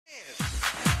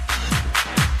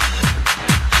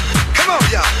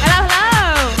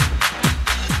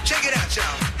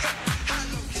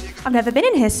I've never been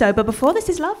in here sober before. This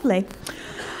is lovely.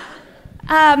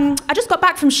 I just got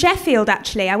back from Sheffield,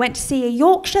 actually. I went to see a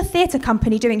Yorkshire theatre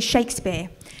company doing Shakespeare.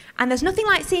 And there's nothing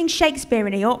like seeing Shakespeare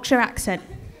in a Yorkshire accent.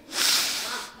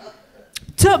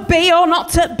 To be or not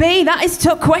to be, that is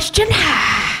the question.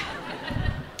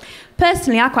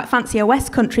 Personally, I quite fancy a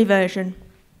West Country version.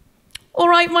 All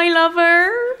right, my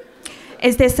lover.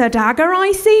 Is this a dagger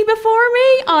I see before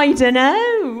me? I don't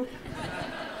know.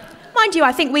 Mind you,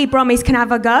 I think we Brummies can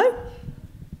have a go.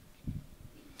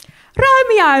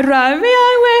 Romeo,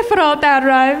 Romeo, wherefore art thou,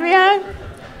 Romeo?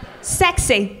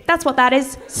 Sexy. That's what that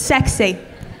is. Sexy.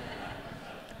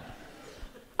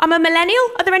 I'm a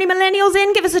millennial. Are there any millennials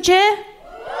in? Give us a cheer.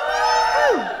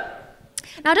 Woo.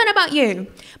 Now, I don't know about you,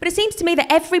 but it seems to me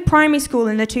that every primary school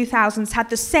in the 2000s had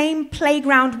the same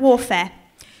playground warfare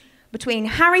between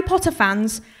Harry Potter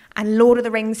fans and Lord of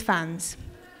the Rings fans.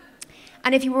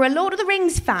 And if you were a Lord of the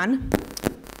Rings fan,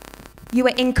 you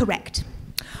were incorrect.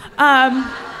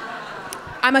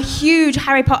 I'm a huge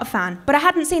Harry Potter fan, but I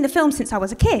hadn't seen the film since I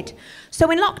was a kid. So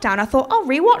in lockdown, I thought, I'll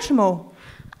rewatch them all.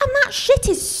 And that shit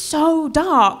is so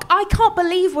dark. I can't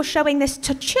believe we're showing this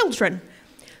to children.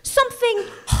 Something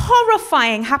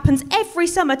horrifying happens every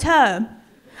summer term, and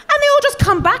they all just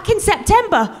come back in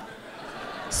September.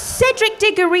 Cedric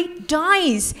Diggory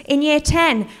dies in year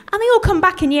 10, and they all come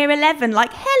back in year 11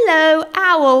 like, hello,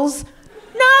 owls.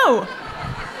 No.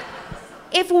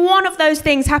 If one of those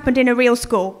things happened in a real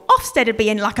school, Ofsted would be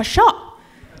in like a shot.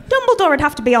 Dumbledore would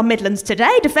have to be on Midlands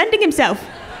today defending himself.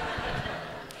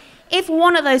 If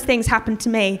one of those things happened to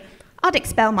me, I'd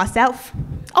expel myself.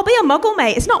 I'll be a muggle,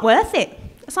 mate. It's not worth it.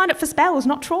 I signed up for spells,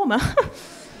 not trauma.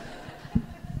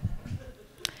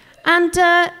 And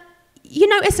you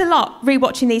notice a lot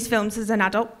rewatching these films as an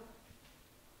adult.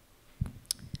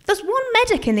 There's one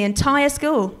medic in the entire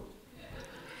school.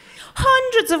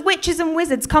 Hundreds of witches and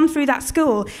wizards come through that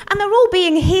school, and they're all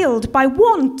being healed by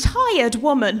one tired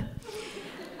woman.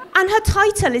 And her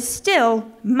title is still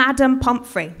Madam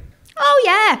Pumphrey. Oh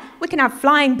yeah, we can have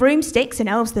flying broomsticks and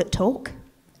elves that talk.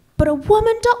 But a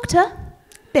woman doctor?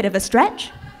 Bit of a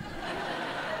stretch.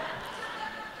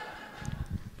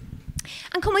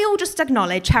 And can we all just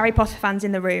acknowledge Harry Potter fans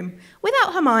in the room?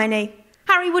 Without Hermione,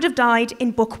 Harry would have died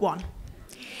in book 1.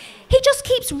 He just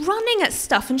keeps running at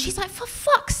stuff, and she's like, for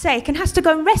fuck's sake, and has to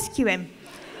go and rescue him.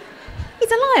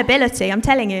 He's a liability, I'm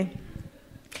telling you.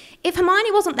 If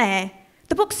Hermione wasn't there,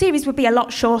 the book series would be a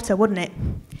lot shorter, wouldn't it?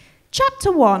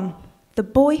 Chapter 1, The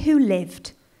Boy Who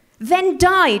Lived, then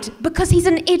died because he's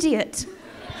an idiot.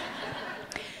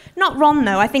 Not Ron,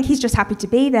 though. I think he's just happy to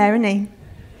be there, isn't he?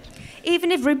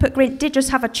 Even if Rupert Grint did just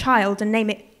have a child and name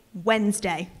it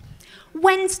Wednesday.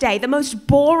 Wednesday, the most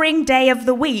boring day of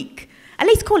the week. At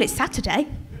least call it Saturday.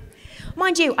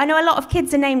 Mind you, I know a lot of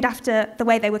kids are named after the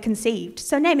way they were conceived,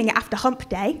 so naming it after Hump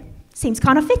Day seems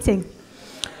kind of fitting.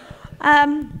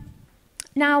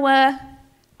 Now,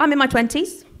 I'm in my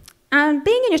 20s, and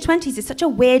being in your 20s is such a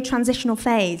weird transitional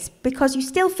phase because you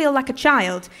still feel like a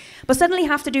child, but suddenly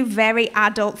have to do very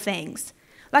adult things.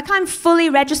 Like I'm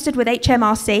fully registered with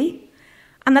HMRC,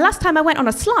 and the last time I went on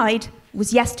a slide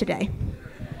was yesterday.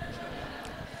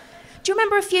 Do you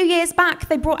remember a few years back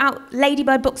they brought out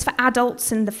Ladybird books for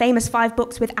adults and the famous 5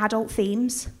 books with adult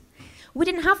themes? We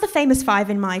didn't have the famous 5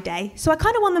 in my day, so I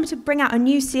kind of want them to bring out a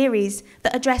new series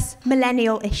that address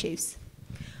millennial issues.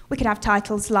 We could have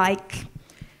titles like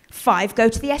 5 Go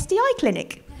to the SDI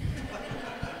Clinic,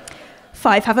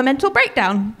 5 Have a Mental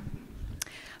Breakdown,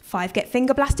 5 Get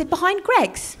Finger Blasted Behind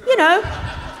Greg's, you know,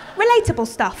 relatable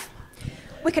stuff.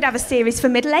 We could have a series for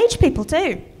middle-aged people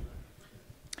too.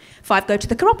 5 Go to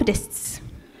the chiropodists,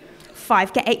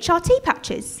 5 Get HRT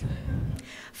patches,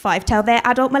 5 Tell their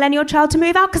adult millennial child to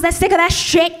move out because they're sick of their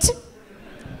shit.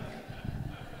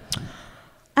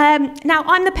 Now,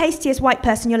 I'm the pastiest white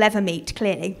person you'll ever meet,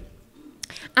 clearly.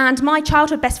 And my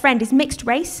childhood best friend is mixed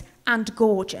race and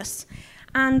gorgeous.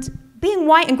 And being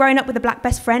white and growing up with a black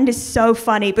best friend is so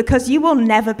funny because you will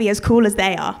never be as cool as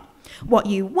they are. What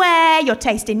you wear, your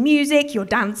taste in music, your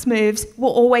dance moves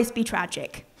will always be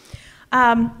tragic.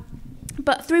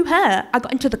 But through her, I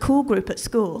got into the cool group at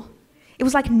school. It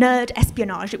was like nerd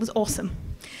espionage. It was awesome.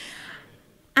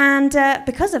 And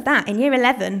because of that, in year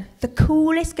 11, the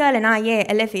coolest girl in our year,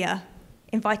 Olivia,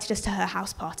 invited us to her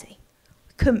house party.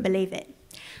 Couldn't believe it.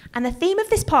 And the theme of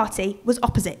this party was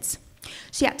opposites.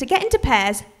 So you had to get into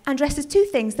pairs and dress as 2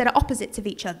 things that are opposites of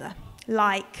each other,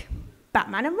 like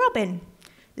Batman and Robin,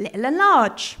 Little and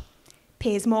Large,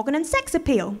 Piers Morgan and Sex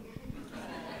Appeal.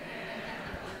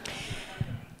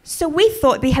 So we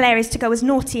thought it'd be hilarious to go as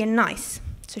naughty and nice.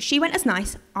 So she went as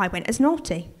nice, I went as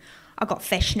naughty. I got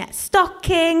fishnet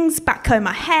stockings, backcomb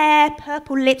my hair,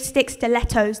 purple lipstick,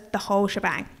 stilettos, the whole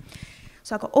shebang.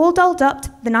 So I got all dolled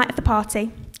up the night of the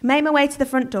party, made my way to the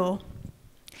front door,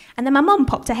 and then my mum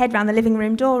popped her head round the living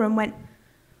room door and went,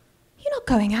 "You're not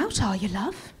going out, are you,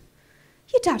 love?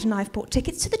 Your dad and I have bought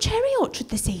tickets to the cherry orchard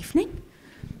this evening."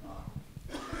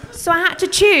 So I had to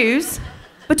choose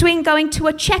between going to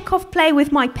a Chekhov play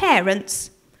with my parents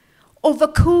or the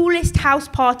coolest house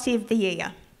party of the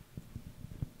year.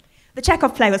 The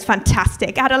Chekhov play was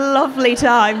fantastic. I had a lovely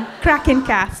time, cracking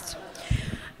cast.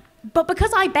 But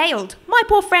because I bailed, my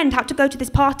poor friend had to go to this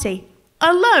party,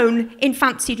 alone in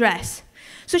fancy dress.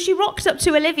 So she rocked up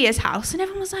to Olivia's house and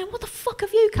everyone was like, "What the fuck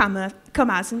have you come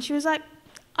as?" And she was like,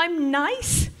 "I'm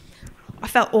nice." I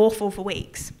felt awful for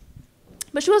weeks.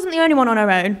 But she wasn't the only one on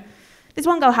her own. This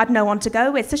one girl had no one to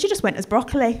go with, so she just went as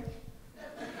broccoli.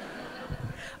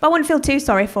 But I wouldn't feel too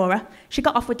sorry for her. She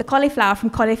got off with the cauliflower from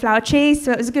Cauliflower Cheese,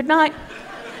 so it was a good night.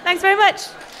 Thanks very much.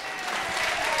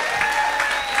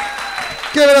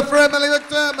 Give it up for Emily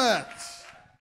McDermott.